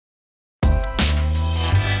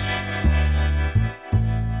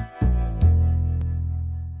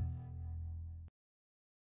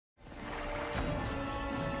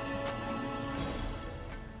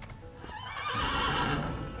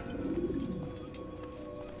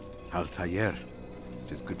Altaïr,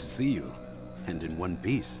 it is good to see you, and in one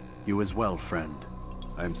piece. You as well, friend.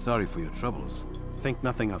 I am sorry for your troubles. Think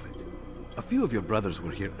nothing of it. A few of your brothers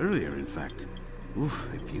were here earlier, in fact. Oof,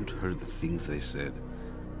 if you'd heard the things they said,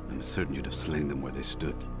 I'm certain you'd have slain them where they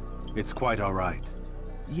stood. It's quite all right.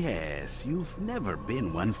 Yes, you've never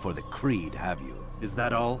been one for the creed, have you? Is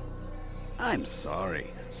that all? I'm sorry.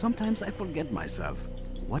 Sometimes I forget myself.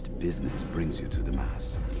 What business brings you to the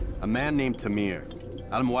Mass? A man named Tamir.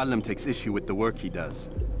 Al-Muallim takes issue with the work he does.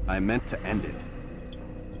 I meant to end it.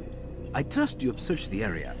 I trust you have searched the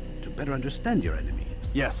area to better understand your enemy.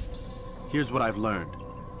 Yes. Here's what I've learned.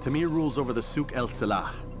 Tamir rules over the Souk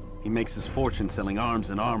el-Salah. He makes his fortune selling arms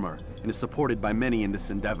and armor, and is supported by many in this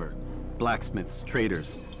endeavor. Blacksmiths,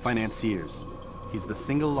 traders, financiers. He's the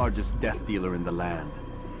single largest death dealer in the land.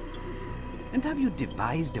 And have you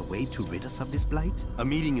devised a way to rid us of this blight? A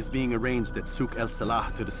meeting is being arranged at Souk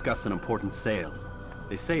el-Salah to discuss an important sale.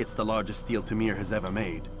 They say it's the largest deal Tamir has ever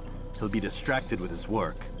made. He'll be distracted with his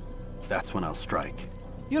work. That's when I'll strike.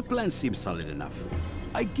 Your plan seems solid enough.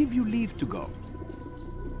 I give you leave to go.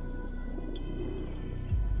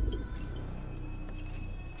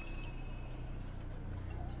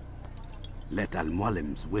 Let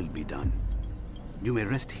Al-Muallim's will be done. You may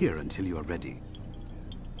rest here until you are ready.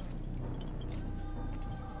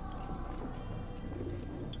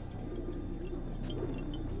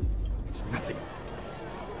 Nothing.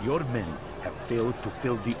 Your men have failed to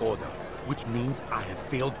fill the order, which means I have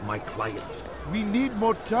failed my client. We need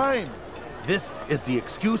more time. This is the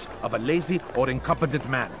excuse of a lazy or incompetent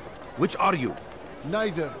man. Which are you?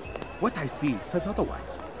 Neither. What I see says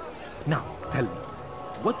otherwise. Now, tell me,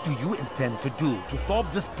 what do you intend to do to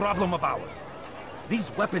solve this problem of ours?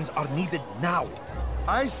 These weapons are needed now.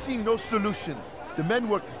 I see no solution. The men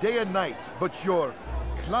work day and night, but your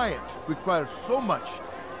client requires so much,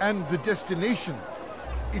 and the destination.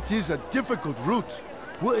 It is a difficult route.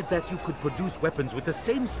 Would that you could produce weapons with the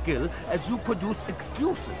same skill as you produce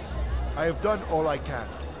excuses. I have done all I can.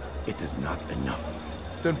 It is not enough.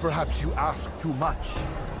 Then perhaps you ask too much.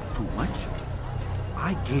 Too much?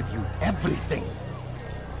 I gave you everything.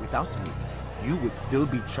 Without me, you would still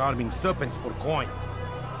be charming serpents for coin.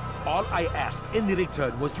 All I ask in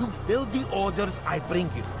return was you fill the orders I bring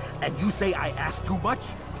you, and you say I ask too much?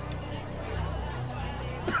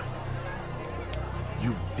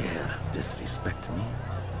 You dare disrespect me?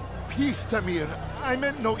 Peace, Tamir. I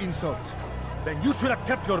meant no insult. Then you should have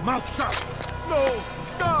kept your mouth shut! No!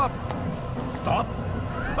 Stop! Stop?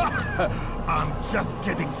 I'm just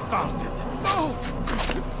getting started. No!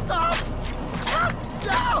 Stop!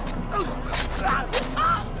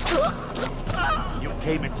 You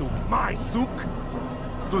came into my souk,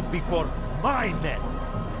 stood before my men,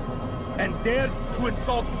 and dared to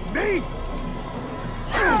insult me?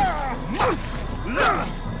 You must learn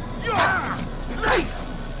your place!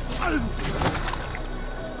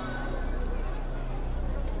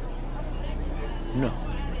 No.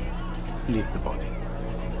 Leave the body.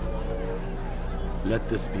 Let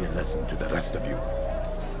this be a lesson to the rest of you.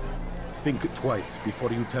 Think twice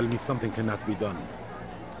before you tell me something cannot be done.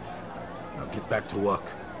 Now get back to work.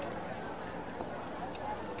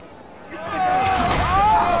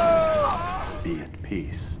 Be at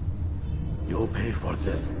peace. You'll pay for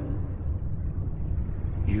this.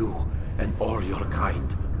 You and all your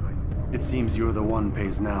kind. It seems you're the one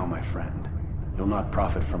pays now, my friend. You'll not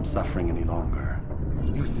profit from suffering any longer.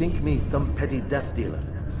 You think me some petty death dealer,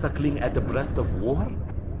 suckling at the breast of war?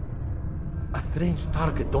 A strange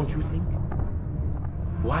target, don't you think?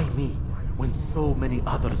 Why me, when so many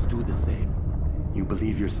others do the same? You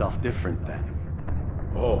believe yourself different, then?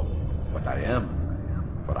 Oh, but I am.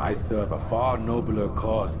 For I serve a far nobler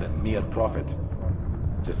cause than mere profit.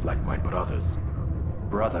 Just like my brothers.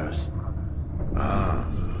 Brothers? Ah,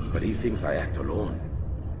 but he thinks I act alone.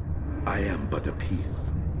 I am but a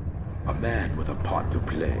piece. A man with a part to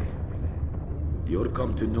play. You'll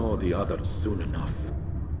come to know the others soon enough.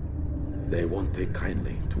 They won't take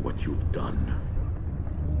kindly to what you've done.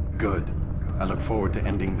 Good. I look forward to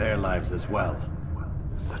ending their lives as well.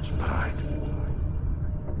 Such pride.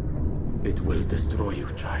 It will destroy you,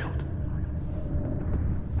 child.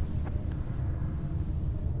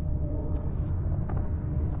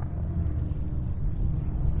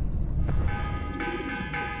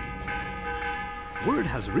 Word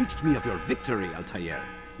has reached me of your victory, Altaïr.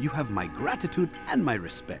 You have my gratitude and my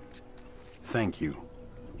respect. Thank you.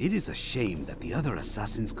 It is a shame that the other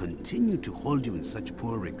assassins continue to hold you in such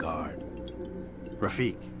poor regard.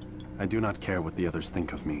 Rafiq, I do not care what the others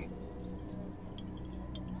think of me.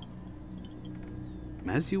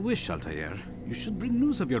 As you wish, Altaïr. You should bring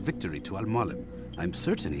news of your victory to Al-Muallim. I'm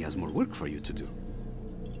certain he has more work for you to do.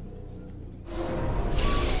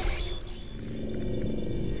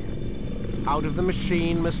 out of the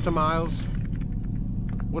machine, Mr. Miles?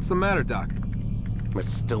 What's the matter, Doc?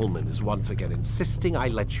 Miss Stillman is once again insisting I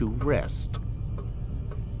let you rest.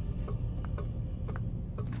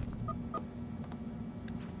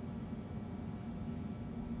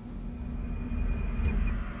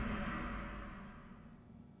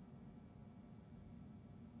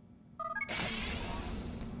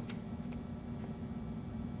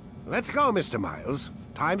 Let's go, Mr. Miles.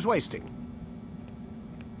 Time's wasting.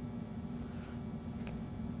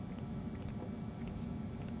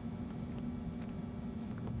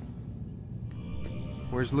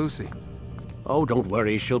 Where's Lucy? Oh, don't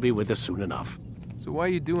worry. She'll be with us soon enough. So why are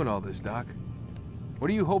you doing all this, Doc?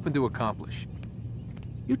 What are you hoping to accomplish?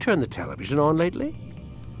 You turned the television on lately?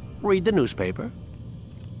 Read the newspaper?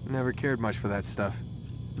 Never cared much for that stuff.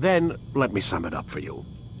 Then, let me sum it up for you.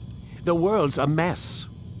 The world's a mess.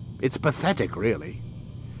 It's pathetic, really.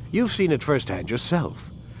 You've seen it firsthand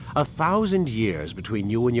yourself. 1,000 years between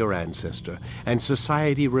you and your ancestor, and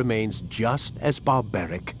society remains just as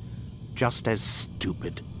barbaric, just as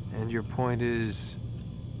stupid. And your point is?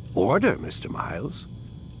 Order, Mr. Miles.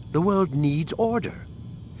 The world needs order.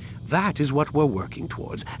 That is what we're working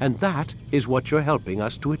towards, and that is what you're helping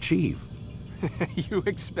us to achieve. You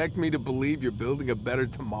expect me to believe you're building a better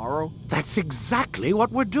tomorrow? That's exactly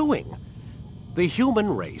what we're doing. The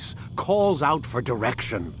human race calls out for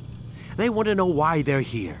direction. They want to know why they're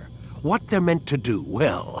here, what they're meant to do.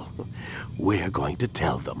 Well, we're going to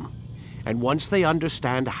tell them. And once they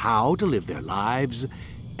understand how to live their lives,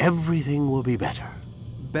 everything will be better.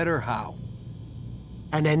 Better how?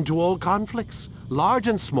 An end to all conflicts, large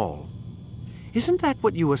and small. Isn't that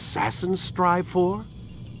what you assassins strive for?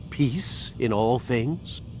 Peace in all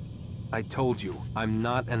things? I told you, I'm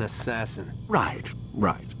not an assassin. Right.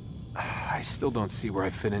 I still don't see where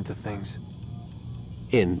I fit into things.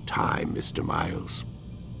 In time, Mr. Miles.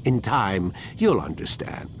 In time, you'll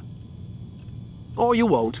understand. Or you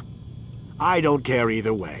won't. I don't care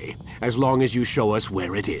either way, as long as you show us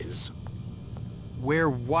where it is. Where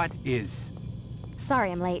what is?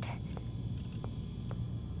 Sorry I'm late.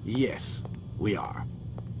 Yes, we are.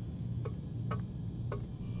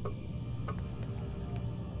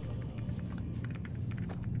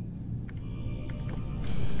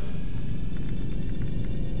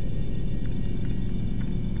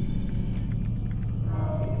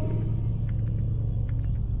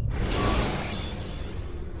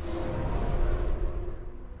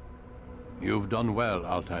 You've done well,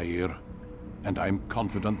 Altaïr, and I'm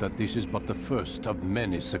confident that this is but the first of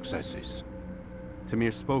many successes.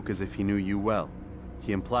 Tamir spoke as if he knew you well.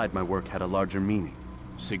 He implied my work had a larger meaning.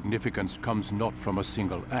 Significance comes not from a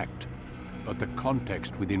single act, but the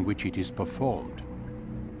context within which it is performed.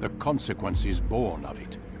 The consequences born of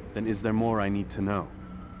it. Then is there more I need to know?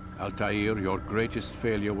 Altaïr, your greatest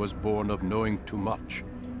failure was born of knowing too much.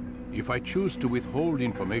 If I choose to withhold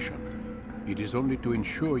information, it is only to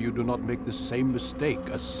ensure you do not make the same mistake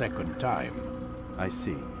a second time. I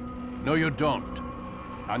see. No, you don't.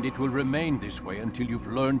 And it will remain this way until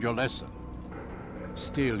you've learned your lesson.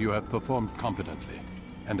 Still, you have performed competently,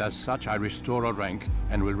 and as such I restore a rank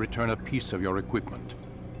and will return a piece of your equipment.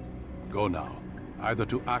 Go now, either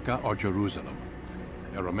to Akka or Jerusalem.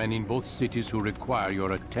 There are men in both cities who require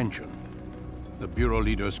your attention. The Bureau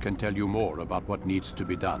leaders can tell you more about what needs to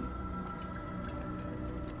be done.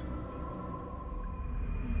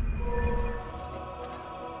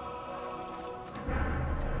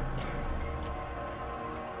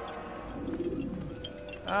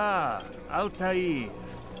 Ah, Altaïr.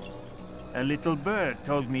 A little bird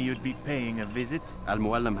told me you'd be paying a visit.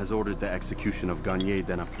 Al-Muallim has ordered the execution of Garnier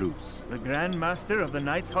de Naplouse. The Grand Master of the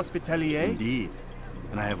Knights Hospitalier? Indeed.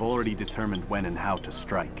 And I have already determined when and how to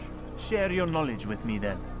strike. Share your knowledge with me,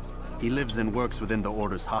 then. He lives and works within the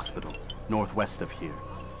Order's hospital, northwest of here.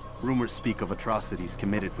 Rumors speak of atrocities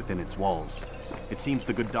committed within its walls. It seems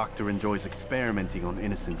the good doctor enjoys experimenting on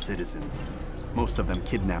innocent citizens. Most of them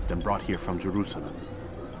kidnapped and brought here from Jerusalem.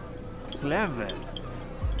 Clever.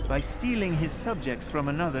 By stealing his subjects from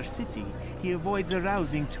another city, he avoids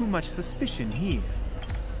arousing too much suspicion here.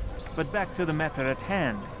 But back to the matter at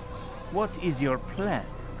hand. What is your plan?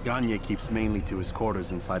 Garnier keeps mainly to his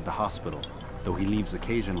quarters inside the hospital, though he leaves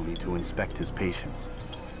occasionally to inspect his patients.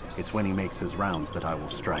 It's when he makes his rounds that I will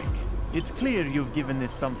strike. It's clear you've given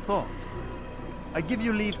this some thought. I give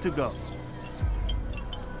you leave to go.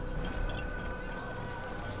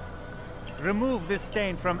 Remove this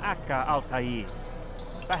stain from Akka, Altaïr.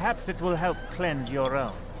 Perhaps it will help cleanse your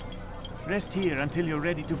own. Rest here until you're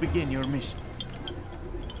ready to begin your mission.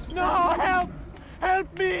 No, help!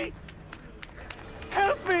 Help me!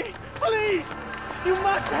 Help me! Please! You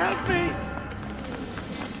must help me!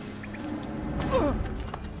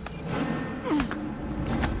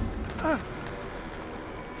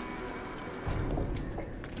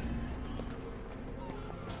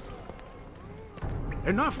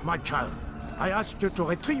 Enough, my child. I asked you to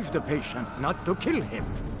retrieve the patient, not to kill him.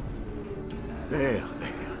 There.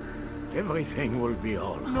 Everything will be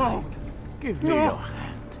all right. No! Give me your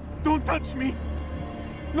hand. Don't touch me!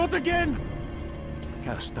 Not again!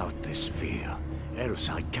 Cast out this fear, else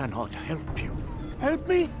I cannot help you. Help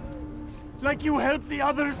me? Like you helped the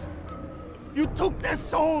others? You took their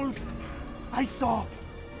souls! I saw!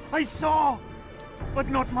 But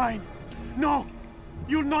not mine! No!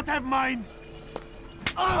 You'll not have mine!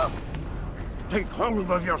 Ah! Take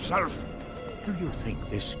hold of yourself! Do you think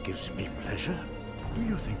this gives me pleasure? Do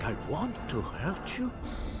you think I want to hurt you?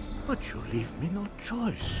 But you leave me no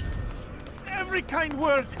choice. Every kind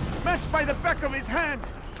word matched by the back of his hand!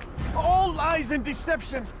 All lies and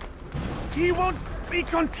deception! He won't be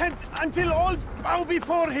content until all bow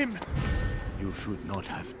before him! You should not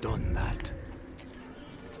have done that.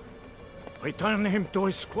 Return him to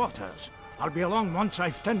his quarters. I'll be along once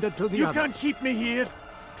I've tended to the others. You can't keep me here!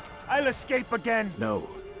 I'll escape again! No,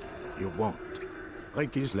 you won't.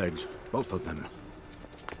 Break his legs, both of them.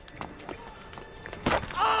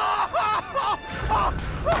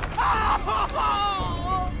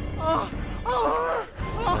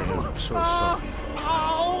 I am so sorry.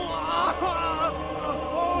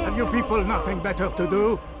 Have you people nothing better to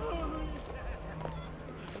do?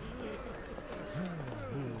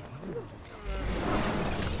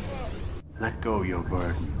 Let go your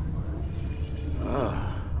burden.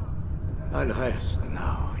 I'll rest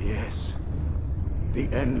now, yes. The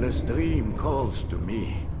endless dream calls to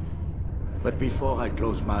me. But before I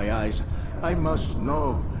close my eyes, I must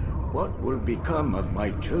know what will become of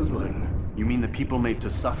my children. You mean the people made to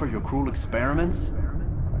suffer your cruel experiments?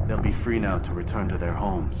 They'll be free now to return to their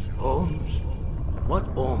homes. Homes? What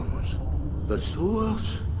homes? The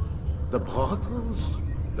sewers? The brothels?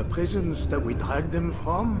 The prisons that we dragged them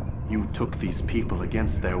from? You took these people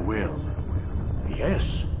against their will.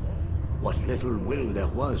 Yes. What little will there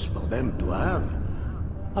was for them to have.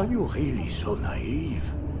 Are you really so naive?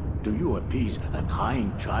 Do you appease a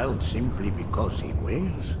crying child simply because he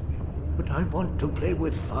wails? But I want to play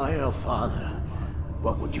with fire, Father.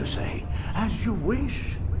 What would you say? As you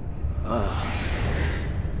wish.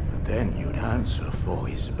 But then you'd answer for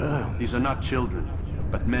his burn. These are not children,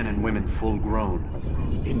 but men and women full grown.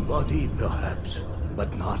 In body, perhaps,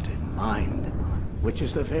 but not in mind. Which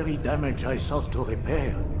is the very damage I sought to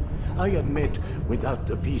repair. I admit, without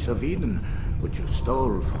the piece of Eden, which you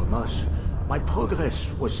stole from us, my progress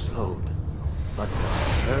was slowed. But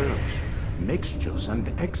there are herbs, mixtures, and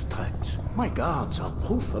extracts. My guards are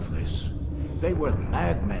proof of this. They were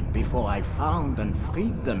madmen before I found and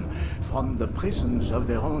freed them from the prisons of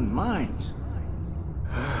their own minds.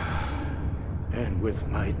 And with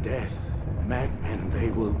my death, madmen they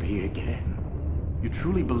will be again. You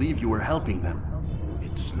truly believe you were helping them?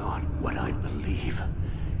 It's not what I believe.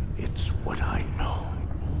 It's what I know.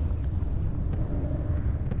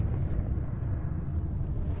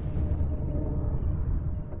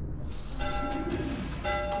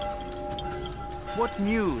 What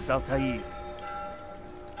news, Altaïr?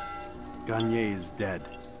 Garnier is dead.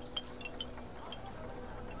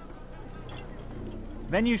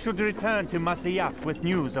 Then you should return to Masyaf with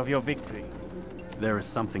news of your victory. There is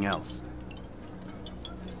something else.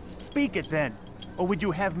 Speak it then, or would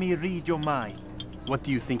you have me read your mind? What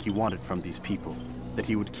do you think he wanted from these people? That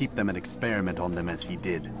he would keep them and experiment on them as he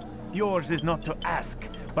did? Yours is not to ask,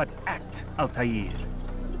 but act, Altaïr.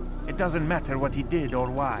 It doesn't matter what he did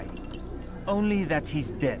or why. Only that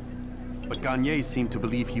he's dead. But Garnier seemed to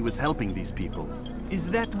believe he was helping these people. Is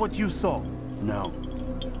that what you saw? No.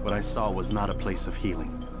 What I saw was not a place of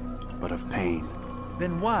healing, but of pain.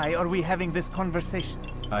 Then why are we having this conversation?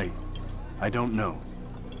 I don't know.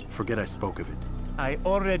 Forget I spoke of it. I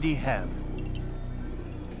already have.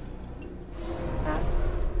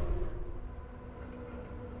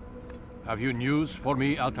 Have you news for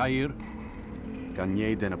me, Altaïr?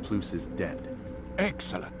 Garnier de Naplouse is dead.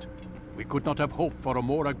 Excellent. We could not have hoped for a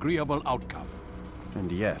more agreeable outcome.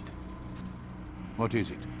 And yet... What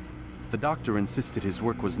is it? The doctor insisted his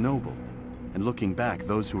work was noble. And looking back,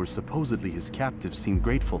 those who were supposedly his captives seemed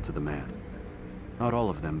grateful to the man. Not all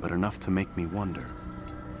of them, but enough to make me wonder.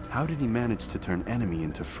 How did he manage to turn enemy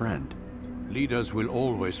into friend? Leaders will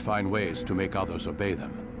always find ways to make others obey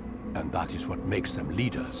them. And that is what makes them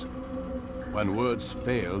leaders. When words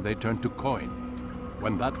fail, they turn to coin.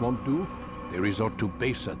 When that won't do, they resort to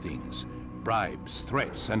baser things. Bribes,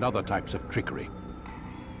 threats, and other types of trickery.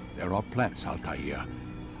 There are plans, Altaïr.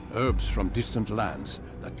 Herbs from distant lands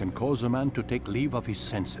that can cause a man to take leave of his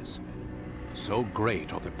senses. So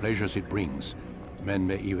great are the pleasures it brings, men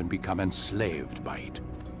may even become enslaved by it.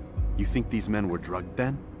 You think these men were drugged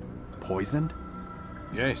then? Poisoned?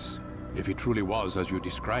 Yes, if it truly was as you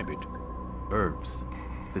describe it. Herbs.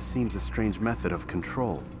 This seems a strange method of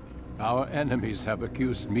control. Our enemies have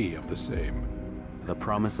accused me of the same. The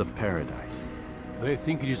promise of paradise. They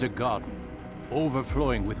think it is a garden,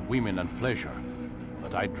 overflowing with women and pleasure.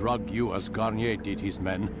 But I drug you as Garnier did his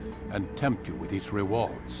men, and tempt you with its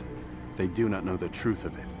rewards. They do not know the truth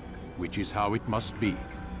of it. Which is how it must be.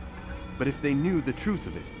 But if they knew the truth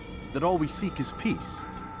of it, that all we seek is peace,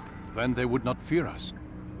 then they would not fear us,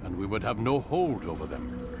 and we would have no hold over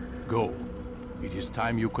them. Go. It is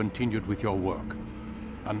time you continued with your work.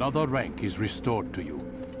 Another rank is restored to you,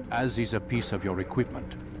 as is a piece of your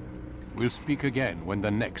equipment. We'll speak again when the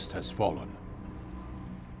next has fallen.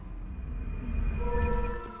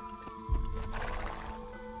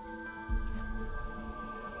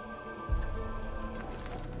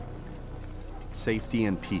 Safety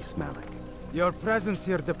and peace, Malik. Your presence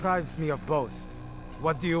here deprives me of both.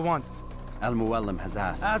 What do you want? Al-Muallim has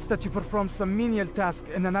asked. Ask that you perform some menial task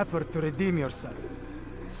in an effort to redeem yourself.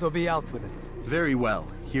 So be out with it. Very well.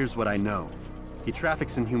 Here's what I know. He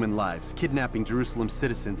traffics in human lives, kidnapping Jerusalem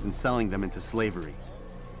citizens and selling them into slavery.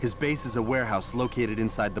 His base is a warehouse located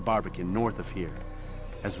inside the Barbican, north of here.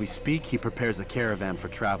 As we speak, he prepares a caravan for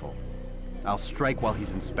travel. I'll strike while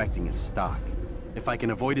he's inspecting his stock. If I can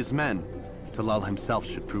avoid his men, Talal himself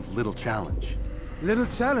should prove little challenge. Little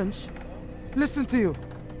challenge? Listen to you.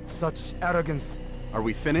 Such arrogance. Are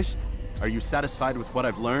we finished? Are you satisfied with what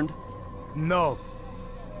I've learned? No.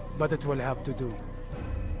 But it will have to do.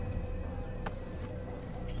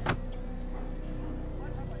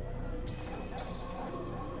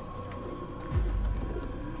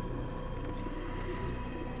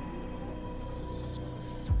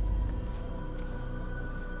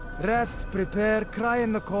 Rest, prepare, cry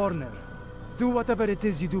in the corner. Do whatever it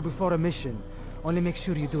is you do before a mission. Only make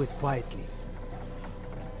sure you do it quietly.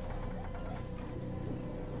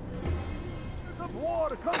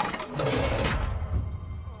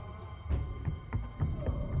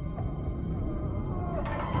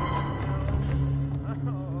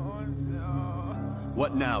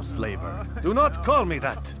 What now, slaver? Do not call me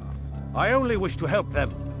that. I only wish to help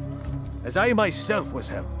them, as I myself was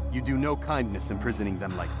helped. You do no kindness imprisoning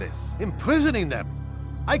them like this. Imprisoning them?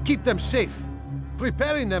 I keep them safe,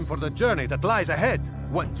 preparing them for the journey that lies ahead.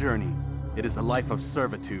 What journey? It is a life of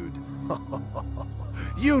servitude.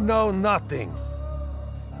 You know nothing.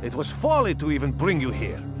 It was folly to even bring you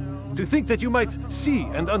here. To think that you might see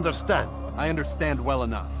and understand. I understand well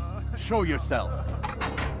enough. Show yourself.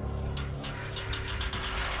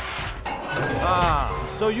 Ah,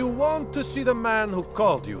 so you want to see the man who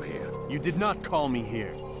called you here? You did not call me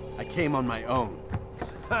here. I came on my own.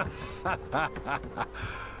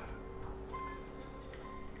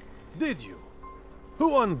 Did you?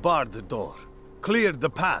 Who unbarred the door? Cleared the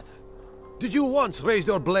path? Did you once raise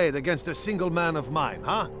your blade against a single man of mine,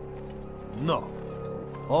 huh? No.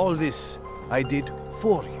 All this I did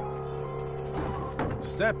for you.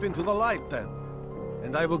 Step into the light then,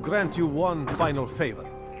 and I will grant you one final favor.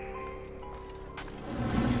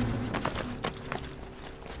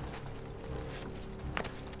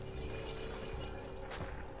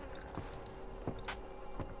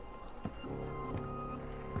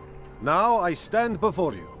 Now I stand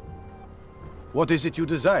before you. What is it you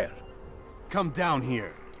desire? Come down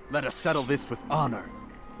here. Let us settle this with honor.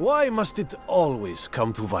 Why must it always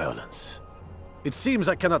come to violence? It seems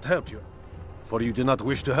I cannot help you, for you do not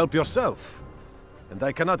wish to help yourself. And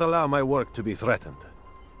I cannot allow my work to be threatened.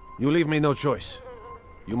 You leave me no choice.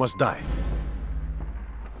 You must die.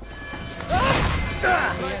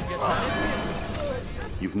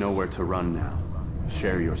 You've nowhere to run now.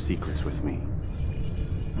 Share your secrets with me.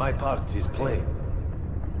 My part is plain.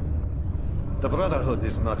 The Brotherhood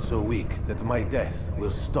is not so weak that my death will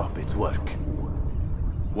stop its work.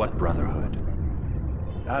 What Brotherhood?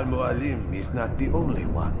 Al-Muallim is not the only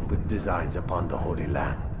one with designs upon the Holy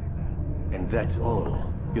Land. And that's all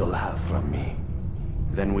you'll have from me.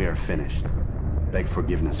 Then we are finished. Beg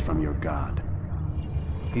forgiveness from your god.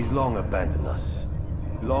 He's long abandoned us.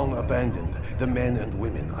 Long abandoned the men and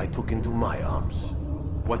women I took into my arms.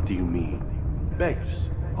 What do you mean? Beggars,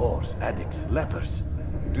 whores, addicts, lepers.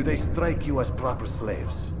 Do they strike you as proper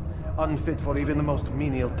slaves? Unfit for even the most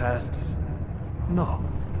menial tasks? No.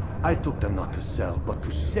 I took them not to sell, but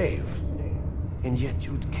to save. And yet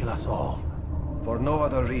you'd kill us all. For no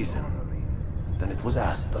other reason than it was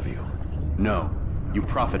asked of you. No. You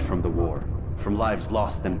profit from the war. From lives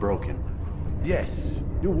lost and broken. Yes,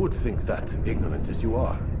 you would think that, ignorant as you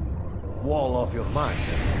are. Wall off your mind.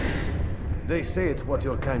 They say it's what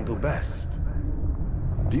your kind do best.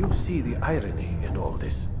 Do you see the irony in all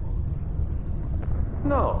this?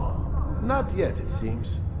 No, not yet, it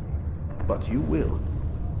seems. But you will.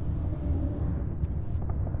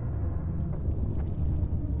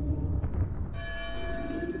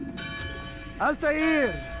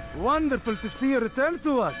 Altaïr! Wonderful to see you return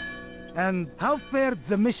to us. And how fared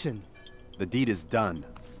the mission? The deed is done.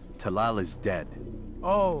 Talal is dead.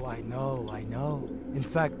 Oh, I know. In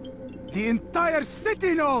fact, the entire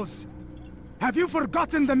city knows! Have you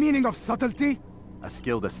forgotten the meaning of subtlety? A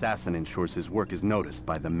skilled assassin ensures his work is noticed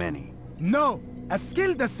by the many. No! A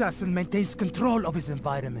skilled assassin maintains control of his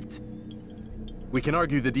environment. We can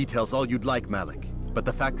argue the details all you'd like, Malik. But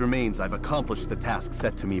the fact remains I've accomplished the task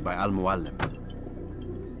set to me by Al-Muallim.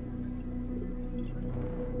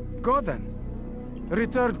 Go then.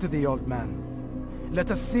 Return to the old man.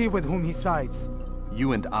 Let us see with whom he sides.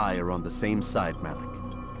 You and I are on the same side, Malik.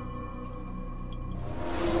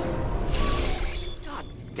 God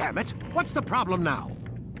damn it! What's the problem now?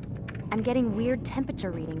 I'm getting weird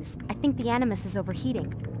temperature readings. I think the Animus is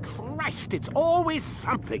overheating. Christ, it's always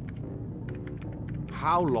something!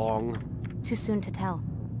 How long? Too soon to tell.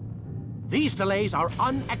 These delays are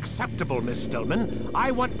unacceptable, Miss Stillman.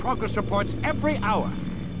 I want progress reports every hour.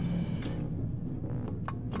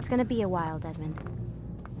 It's gonna be a while, Desmond.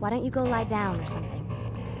 Why don't you go lie down or something?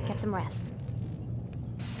 Get some rest.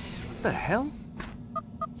 What the hell?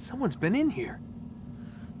 Someone's been in here.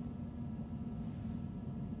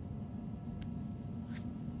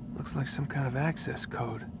 Looks like some kind of access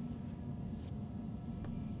code.